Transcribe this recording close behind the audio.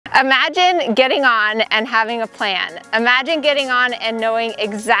Imagine getting on and having a plan. Imagine getting on and knowing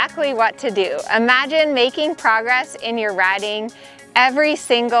exactly what to do. Imagine making progress in your riding every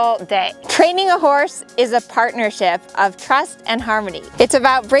single day. Training a horse is a partnership of trust and harmony. It's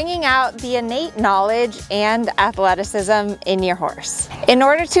about bringing out the innate knowledge and athleticism in your horse. In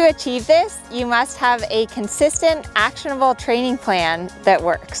order to achieve this, you must have a consistent, actionable training plan that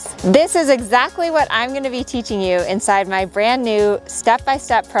works. This is exactly what I'm going to be teaching you inside my brand new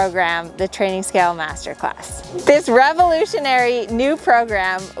step-by-step program, the Training Scale Masterclass. This revolutionary new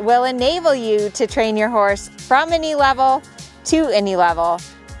program will enable you to train your horse from any level to any level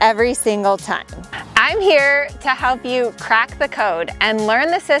every single time. I'm here to help you crack the code and learn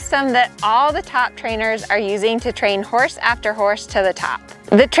the system that all the top trainers are using to train horse after horse to the top.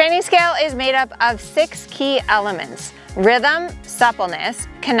 The training scale is made up of 6 key elements: rhythm, suppleness,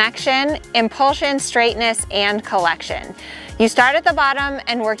 connection, impulsion, straightness, and collection. You start at the bottom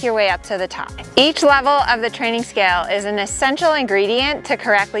and work your way up to the top. Each level of the training scale is an essential ingredient to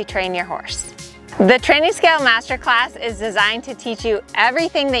correctly train your horse. The Training Scale Masterclass is designed to teach you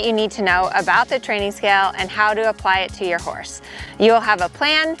everything that you need to know about the training scale and how to apply it to your horse. You will have a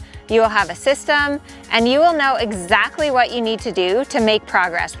plan, you will have a system, and you will know exactly what you need to do to make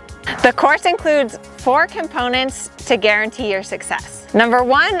progress. The course includes 4 components to guarantee your success. Number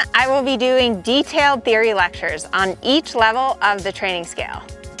 1, I will be doing detailed theory lectures on each level of the training scale.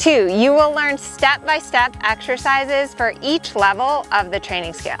 2, you will learn step-by-step exercises for each level of the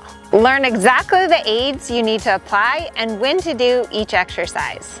training scale. Learn exactly the aids you need to apply and when to do each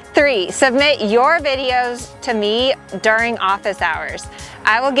exercise. 3, submit your videos to me during office hours.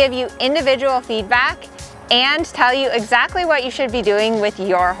 I will give you individual feedback and tell you exactly what you should be doing with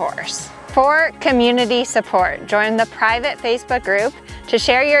your horse. 4, community support. Join the private Facebook group to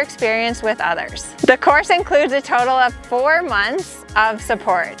share your experience with others. The course includes a total of 4 months of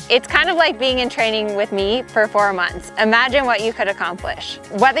support. It's kind of like being in training with me for 4 months. Imagine what you could accomplish.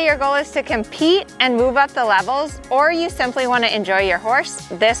 Whether your goal is to compete and move up the levels, or you simply want to enjoy your horse,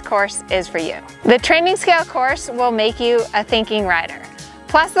 this course is for you. The Training Scale course will make you a thinking rider.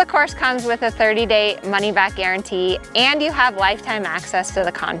 Plus, the course comes with a 30-day money-back guarantee, and you have lifetime access to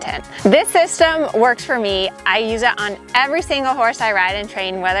the content. This system works for me. I use it on every single horse I ride and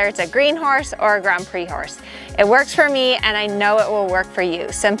train, whether it's a green horse or a Grand Prix horse. It works for me, and I know it will work for you.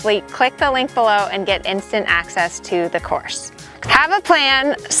 Simply click the link below and get instant access to the course. Have a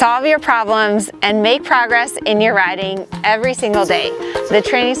plan, solve your problems, and make progress in your riding every single day. The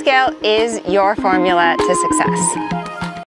Training Scale is your formula to success.